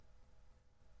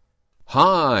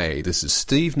Hi, this is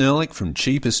Steve Nerlich from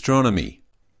Cheap Astronomy.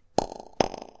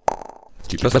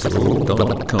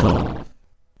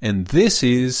 And this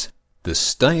is the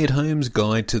Stay-at-Home's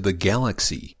Guide to the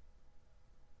Galaxy.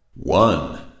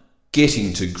 1.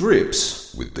 Getting to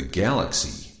grips with the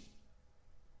galaxy.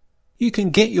 You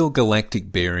can get your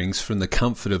galactic bearings from the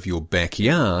comfort of your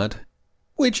backyard,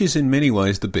 which is in many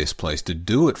ways the best place to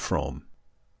do it from.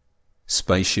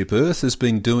 Spaceship Earth has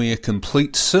been doing a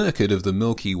complete circuit of the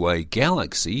Milky Way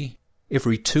galaxy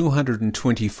every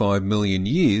 225 million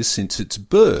years since its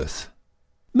birth,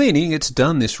 meaning it's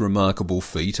done this remarkable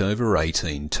feat over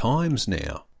 18 times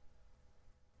now.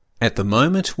 At the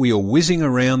moment, we are whizzing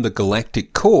around the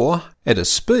galactic core at a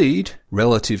speed,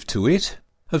 relative to it,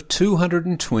 of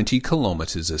 220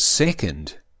 kilometres a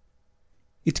second.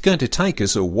 It's going to take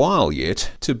us a while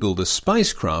yet to build a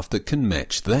spacecraft that can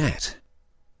match that.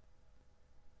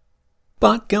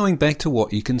 But going back to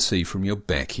what you can see from your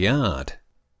backyard,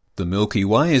 the Milky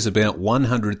Way is about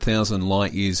 100,000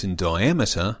 light years in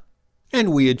diameter,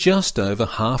 and we are just over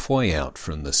halfway out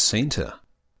from the centre.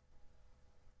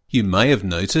 You may have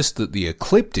noticed that the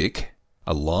ecliptic,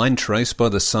 a line traced by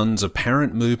the sun's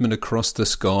apparent movement across the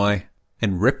sky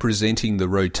and representing the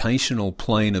rotational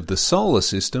plane of the solar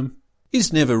system,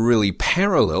 is never really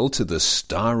parallel to the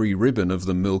starry ribbon of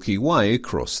the Milky Way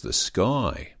across the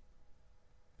sky.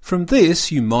 From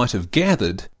this, you might have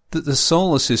gathered that the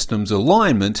solar system's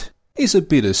alignment is a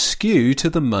bit askew to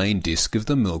the main disk of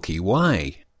the Milky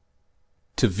Way.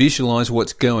 To visualise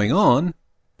what's going on,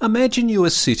 imagine you are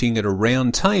sitting at a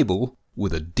round table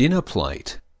with a dinner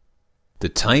plate. The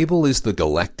table is the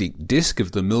galactic disk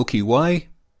of the Milky Way,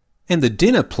 and the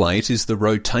dinner plate is the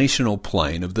rotational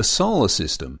plane of the solar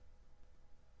system.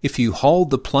 If you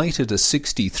hold the plate at a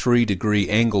 63-degree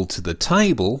angle to the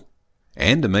table,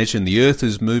 and imagine the Earth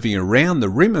is moving around the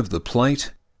rim of the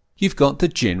plate, you've got the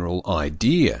general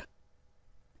idea.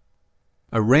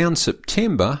 Around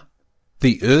September,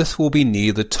 the Earth will be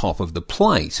near the top of the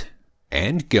plate,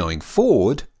 and going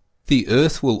forward, the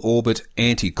Earth will orbit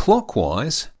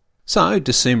anti-clockwise, so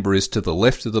December is to the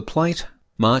left of the plate,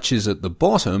 March is at the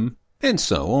bottom, and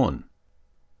so on.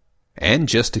 And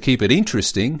just to keep it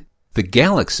interesting, the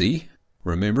galaxy,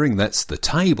 remembering that's the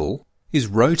table, is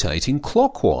rotating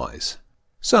clockwise.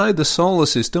 So the solar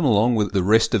system, along with the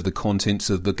rest of the contents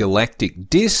of the galactic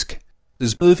disk,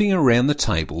 is moving around the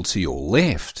table to your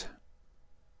left.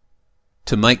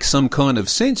 To make some kind of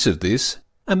sense of this,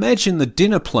 imagine the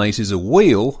dinner plate is a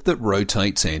wheel that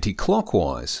rotates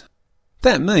anti-clockwise.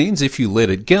 That means if you let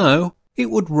it go,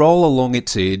 it would roll along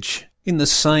its edge in the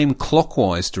same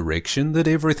clockwise direction that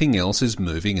everything else is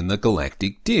moving in the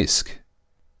galactic disk.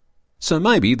 So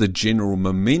maybe the general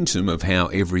momentum of how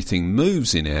everything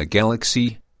moves in our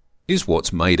galaxy is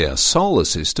what's made our solar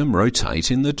system rotate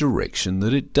in the direction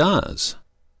that it does.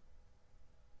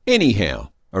 Anyhow,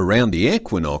 around the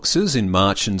equinoxes in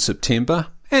March and September,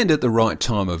 and at the right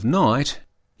time of night,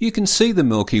 you can see the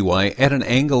Milky Way at an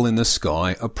angle in the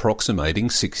sky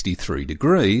approximating 63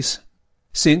 degrees,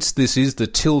 since this is the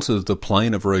tilt of the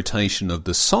plane of rotation of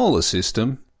the solar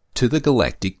system to the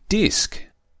galactic disk.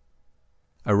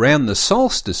 Around the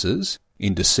solstices,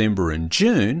 in December and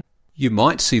June, you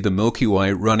might see the Milky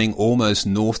Way running almost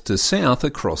north to south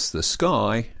across the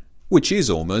sky, which is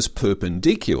almost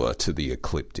perpendicular to the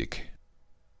ecliptic.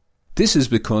 This is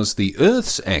because the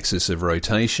Earth's axis of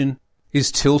rotation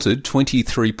is tilted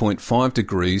 23.5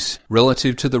 degrees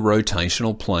relative to the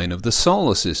rotational plane of the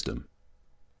solar system.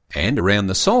 And around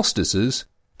the solstices,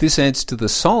 this adds to the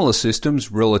solar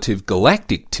system's relative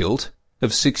galactic tilt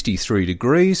of 63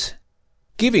 degrees,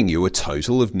 giving you a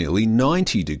total of nearly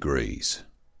 90 degrees.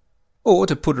 Or,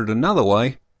 to put it another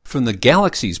way, from the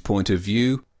galaxy's point of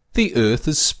view, the Earth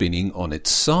is spinning on its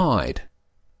side.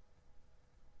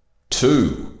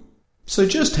 2. So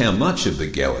just how much of the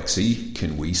galaxy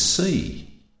can we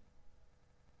see?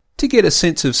 To get a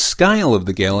sense of scale of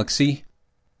the galaxy,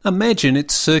 imagine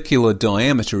its circular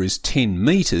diameter is 10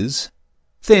 metres,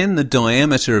 then the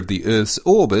diameter of the Earth's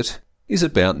orbit is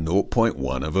about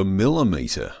 0.1 of a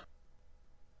millimetre.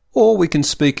 Or we can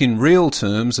speak in real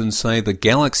terms and say the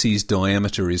galaxy's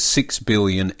diameter is 6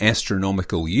 billion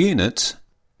astronomical units,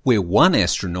 where 1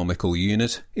 astronomical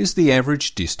unit is the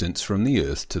average distance from the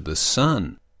Earth to the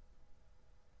Sun.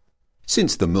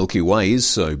 Since the Milky Way is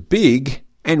so big,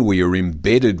 and we are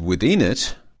embedded within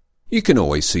it, you can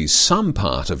always see some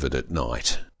part of it at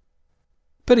night.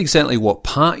 But exactly what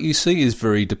part you see is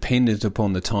very dependent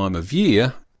upon the time of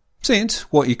year, since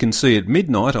what you can see at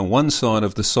midnight on one side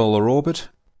of the solar orbit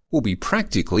will be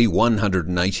practically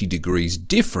 180 degrees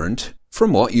different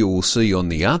from what you will see on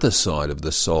the other side of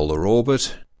the solar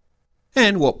orbit.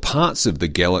 And what parts of the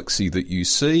galaxy that you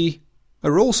see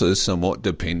are also somewhat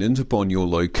dependent upon your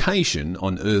location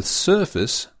on Earth's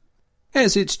surface,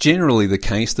 as it's generally the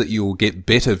case that you will get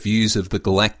better views of the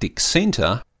galactic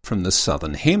centre from the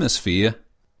southern hemisphere,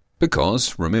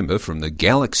 because, remember, from the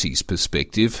galaxy's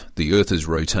perspective, the Earth is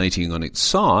rotating on its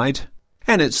side,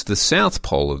 and it's the south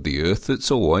pole of the Earth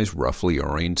that's always roughly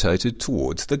orientated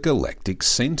towards the galactic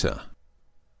centre.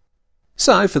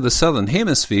 So, for the southern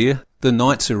hemisphere, the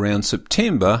nights around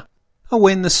September are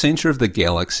when the centre of the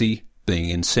galaxy, being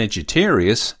in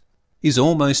Sagittarius, is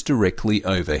almost directly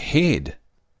overhead.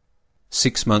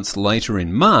 6 months later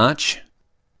in March,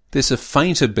 there's a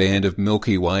fainter band of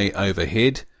Milky Way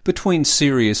overhead between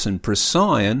Sirius and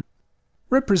Procyon,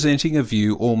 representing a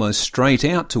view almost straight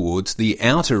out towards the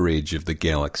outer edge of the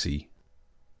galaxy.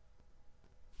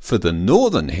 For the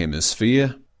northern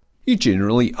hemisphere, you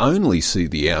generally only see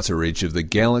the outer edge of the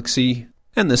galaxy,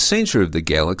 and the centre of the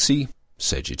galaxy,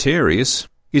 Sagittarius,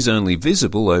 is only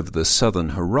visible over the southern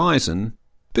horizon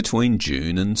between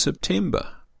June and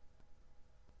September.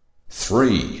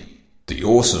 3. The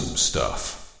awesome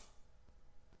stuff.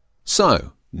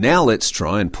 So, now let's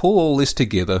try and pull all this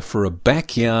together for a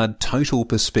backyard total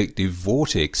perspective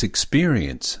vortex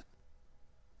experience.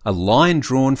 A line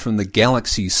drawn from the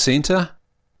galaxy's centre,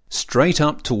 straight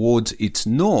up towards its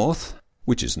north,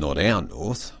 which is not our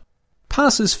north,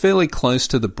 passes fairly close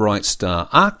to the bright star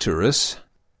Arcturus,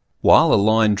 while a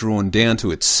line drawn down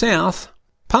to its south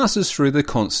passes through the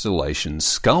constellation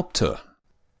Sculptor.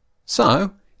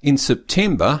 So, in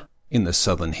September, in the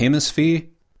southern hemisphere,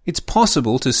 it's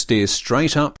possible to stare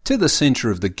straight up to the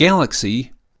centre of the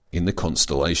galaxy in the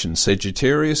constellation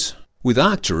Sagittarius, with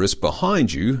Arcturus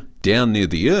behind you down near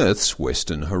the Earth's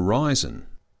western horizon.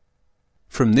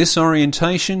 From this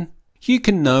orientation, you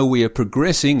can know we are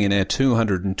progressing in our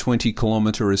 220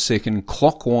 km a second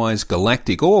clockwise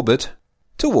galactic orbit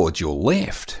towards your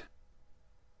left.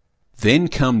 Then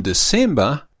come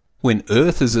December, when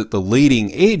Earth is at the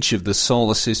leading edge of the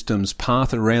solar system's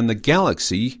path around the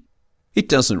galaxy. It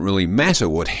doesn't really matter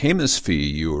what hemisphere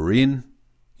you are in.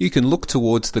 You can look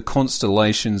towards the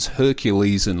constellations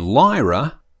Hercules and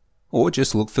Lyra, or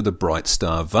just look for the bright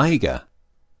star Vega.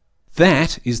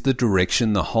 That is the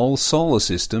direction the whole solar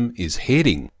system is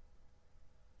heading.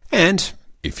 And,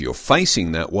 if you're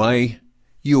facing that way,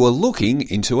 you are looking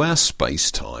into our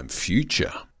space-time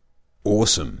future.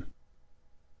 Awesome.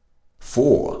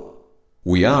 4.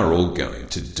 We are all going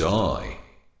to die.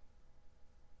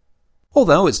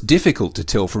 Although it's difficult to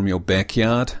tell from your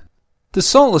backyard, the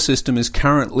solar system is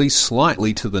currently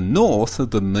slightly to the north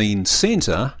of the mean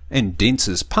centre and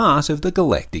densest part of the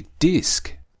galactic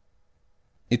disk.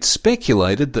 It's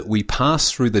speculated that we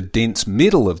pass through the dense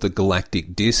middle of the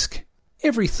galactic disk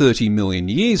every 30 million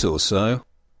years or so,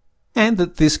 and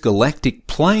that this galactic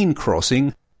plane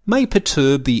crossing may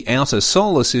perturb the outer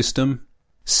solar system,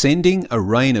 sending a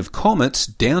rain of comets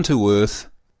down to Earth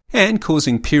and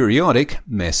causing periodic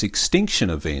mass extinction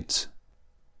events.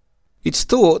 It's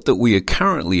thought that we are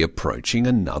currently approaching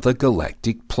another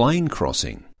galactic plane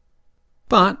crossing.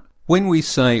 But when we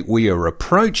say we are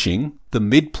approaching the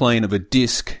midplane of a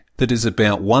disk that is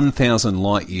about 1,000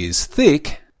 light years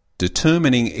thick,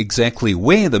 determining exactly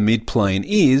where the midplane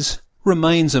is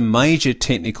remains a major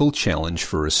technical challenge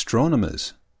for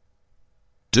astronomers.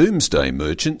 Doomsday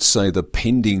merchants say the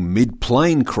pending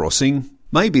midplane crossing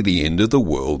may be the end of the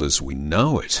world as we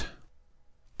know it.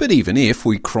 But even if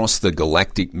we cross the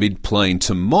galactic midplane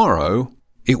tomorrow,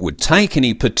 it would take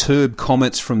any perturbed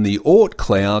comets from the Oort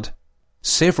cloud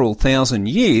several thousand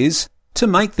years to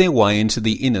make their way into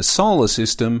the inner solar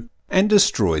system and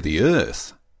destroy the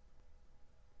Earth.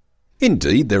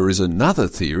 Indeed, there is another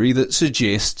theory that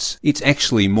suggests it's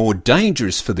actually more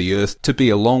dangerous for the Earth to be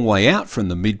a long way out from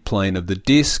the midplane of the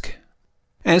disk,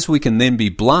 as we can then be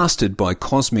blasted by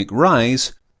cosmic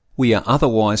rays we are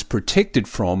otherwise protected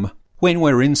from when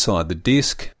we're inside the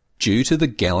disk due to the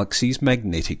galaxy's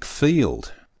magnetic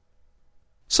field.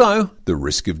 So, the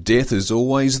risk of death is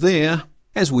always there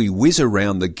as we whiz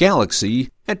around the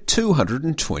galaxy at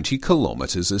 220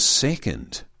 kilometres a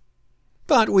second.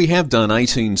 But we have done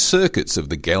 18 circuits of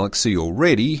the galaxy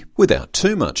already without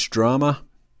too much drama.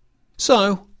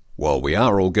 So, while we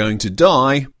are all going to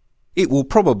die, it will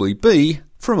probably be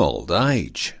from old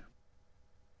age.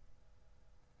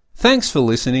 Thanks for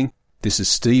listening. This is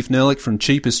Steve Nerlich from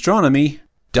Cheap Astronomy,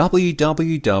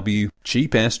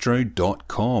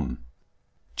 www.cheapastro.com.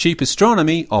 Cheap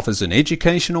Astronomy offers an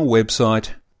educational website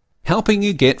helping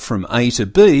you get from A to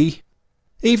B,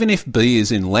 even if B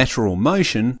is in lateral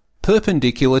motion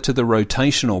perpendicular to the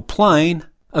rotational plane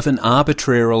of an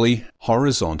arbitrarily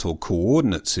horizontal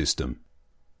coordinate system.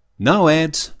 No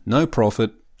ads, no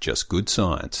profit, just good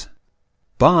science.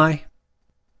 Bye.